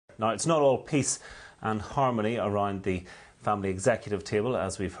Now, it's not all peace and harmony around the family executive table,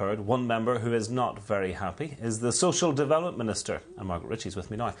 as we've heard. One member who is not very happy is the Social Development Minister, and Margaret Ritchie is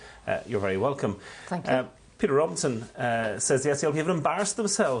with me now. You're very welcome. Thank you. Peter Robinson says the SDLP have embarrassed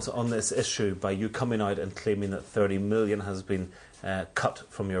themselves on this issue by you coming out and claiming that 30 million has been cut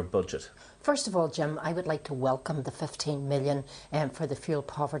from your budget. First of all, Jim, I would like to welcome the 15 million for the Fuel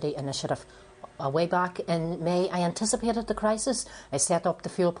Poverty Initiative. Way back in May, I anticipated the crisis. I set up the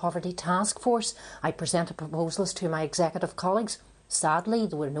Fuel Poverty Task Force. I presented proposals to my executive colleagues. Sadly,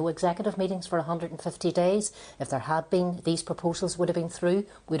 there were no executive meetings for 150 days. If there had been, these proposals would have been through.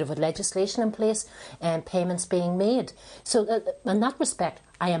 We'd have had legislation in place and payments being made. So in that respect,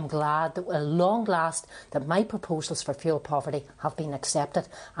 I am glad that at long last that my proposals for fuel poverty have been accepted,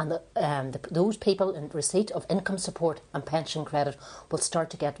 and that those people in receipt of income support and pension credit will start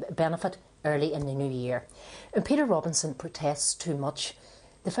to get benefit early in the new year. And Peter Robinson protests too much.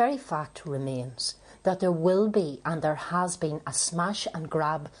 The very fact remains that there will be, and there has been, a smash and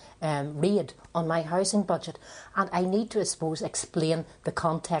grab raid on my housing budget, and I need to, I suppose, explain the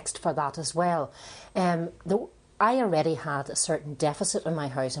context for that as well. I already had a certain deficit in my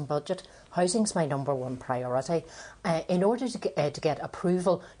housing budget. Housing's my number one priority. In order to get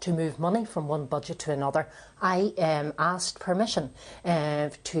approval to move money from one budget to another, I asked permission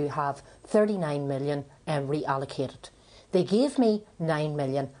to have 39 million reallocated. They gave me 9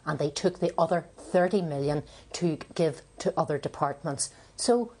 million and they took the other 30 million to give to other departments.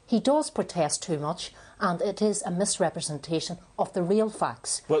 So he does protest too much, and it is a misrepresentation of the real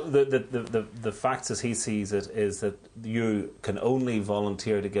facts. Well, the facts as he sees it is that you can only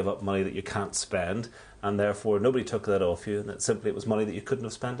volunteer to give up money that you can't spend, and therefore nobody took that off you, and that simply it was money that you couldn't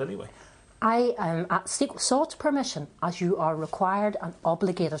have spent anyway. I sought permission, as you are required and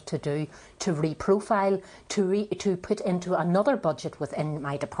obligated to do, to reprofile, to put into another budget within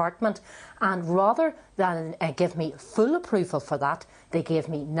my department, and rather than give me full approval for that, they gave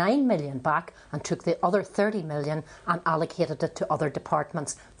me 9 million back and took the other 30 million and allocated it to other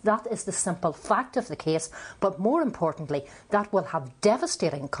departments. That is the simple fact of the case, but more importantly, that will have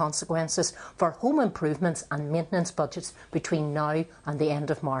devastating consequences for home improvements and maintenance budgets between now and the end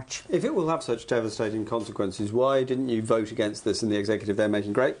of March. If it will have such devastating consequences, why didn't you vote against this in the executive? They're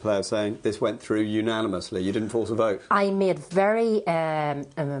making great players saying this went through unanimously. You didn't force a vote. I made very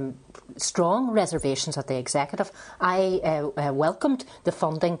strong reservations at the executive. I welcomed the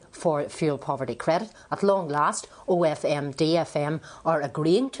funding for fuel poverty credit. At long last, OFM, DFM are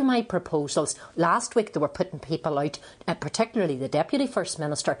agreeing to my proposals. Last week they were putting people out, particularly the Deputy First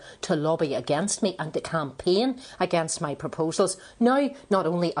Minister, to lobby against me and to campaign against my proposals. Now, not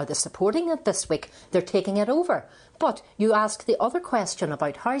only are they supporting it this week, they're taking it over. But you asked the other question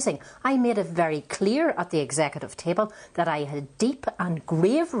about housing. I made it very clear at the executive table that I had deep and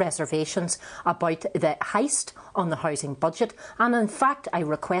grave reservations about the heist on the housing budget, and in fact I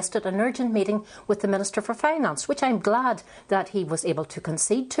requested an urgent meeting with the Minister for Finance, which I'm glad that he was able to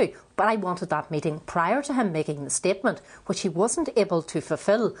concede to. But I wanted that meeting prior to him making the statement, which he wasn't able to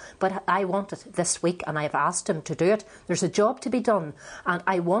fulfil. But I want it this week, and I've asked him to do it. There's a job to be done, and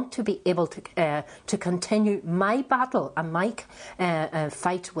I want to be able to continue my battle and my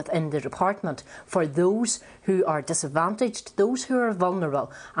fight within the department for those who are disadvantaged, those who are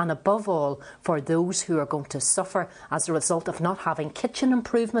vulnerable, and above all for those who are going to suffer as a result of not having kitchen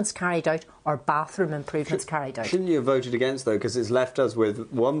improvements carried out or bathroom improvements carried out. Shouldn't you have voted against, though, because it's left us with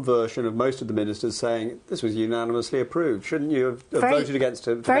one version of most of the ministers saying this was unanimously approved? Shouldn't you have voted against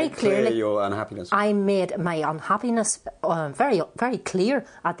it to make clear your unhappiness? I made my unhappiness very, very clear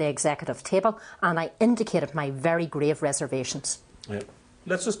at the executive table, and I indicated my very grave reservations. Yeah.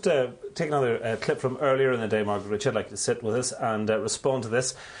 Let's just take another clip from earlier in the day, Margaret Ritchie. I'd like to sit with us and respond to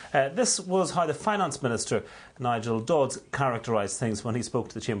this. This was how the Finance Minister, Nigel Dodds, characterised things when he spoke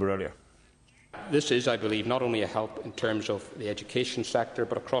to the Chamber earlier. This is, I believe, not only a help in terms of the education sector,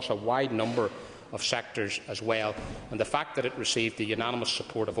 but across a wide number of sectors as well. And the fact that it received the unanimous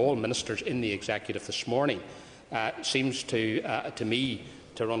support of all ministers in the executive this morning seems to me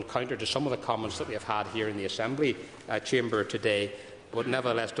to run counter to some of the comments that we have had here in the Assembly chamber today, but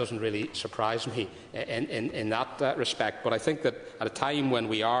nevertheless doesn't really surprise me in that respect. But I think that at a time when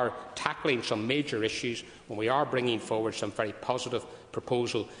we are tackling some major issues, when we are bringing forward some very positive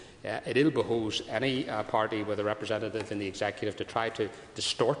proposal, it ill behoves any party with a representative in the executive to try to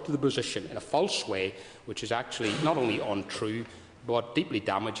distort the position in a false way, which is actually not only untrue but deeply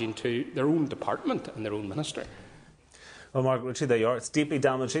damaging to their own department and their own minister. Well, Margaret Ritchie, there you are. It's deeply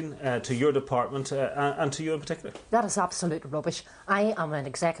damaging to your department and to you in particular. That is absolute rubbish. I am an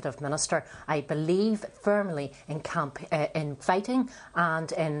executive minister. I believe firmly in fighting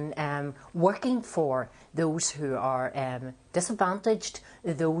and in working for those who are disadvantaged,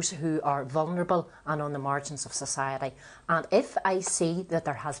 those who are vulnerable and on the margins of society. And if I see that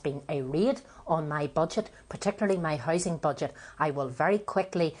there has been a raid on my budget, particularly my housing budget, I will very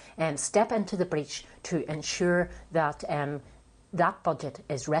quickly step into the breach to ensure that that budget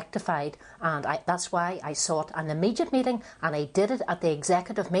is rectified, and that's why I sought an immediate meeting, and I did it at the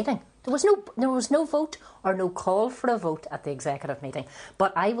executive meeting. There was no vote or no call for a vote at the executive meeting,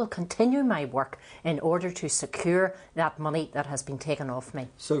 but I will continue my work in order to secure that money that has been taken off me.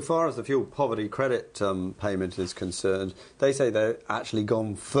 So far as the fuel poverty credit payment is concerned, they say they've actually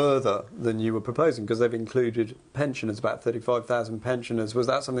gone further than you were proposing because they've included pensioners, about 35,000 pensioners. Was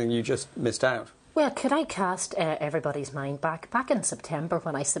that something you just missed out? Well, could I cast everybody's mind back in September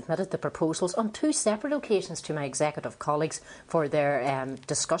when I submitted the proposals on 2 separate occasions to my executive colleagues for their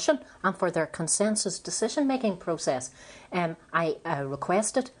discussion and for their consensus decision-making process. I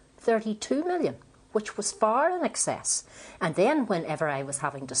requested 32 million, which was far in excess. And then whenever I was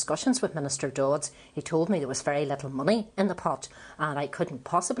having discussions with Minister Dodds, he told me there was very little money in the pot and I couldn't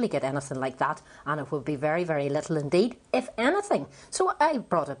possibly get anything like that, and it would be very, very little indeed, if anything. So I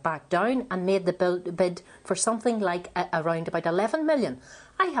brought it back down and made the bid for something like around about 11 million.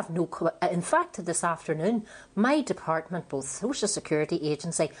 I have in fact, this afternoon, my department, both Social Security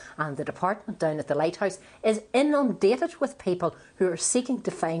Agency and the department down at the Lighthouse, is inundated with people who are seeking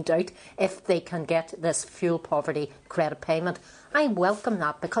to find out if they can get this fuel poverty credit payment. I welcome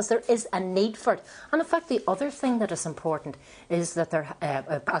that because there is a need for it. And in fact, the other thing that is important is that there,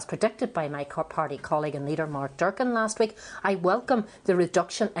 as predicted by my party colleague and leader Mark Durkan last week, I welcome the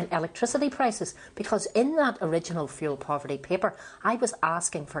reduction in electricity prices, because in that original fuel poverty paper, I was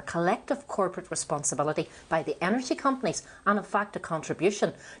asking for collective corporate responsibility by the energy companies and in fact a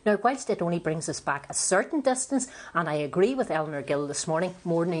contribution. Now, whilst it only brings us back a certain distance, and I agree with Eleanor Gill this morning,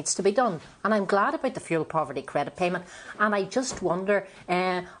 more needs to be done. And I'm glad about the fuel poverty credit payment, and I just wonder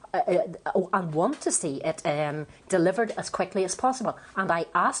and want to see it delivered as quickly as possible. And I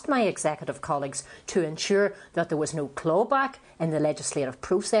asked my executive colleagues to ensure that there was no clawback in the legislative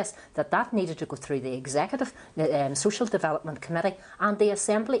process, that needed to go through the Executive, the Social Development Committee and the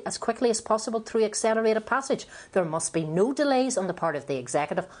Assembly as quickly as possible through accelerated passage. There must be no delays on the part of the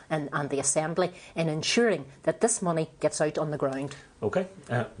Executive and the Assembly in ensuring that this money gets out on the ground. OK,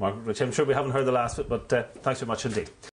 Margaret Ritchie, I'm sure we haven't heard the last of it, but thanks very much indeed.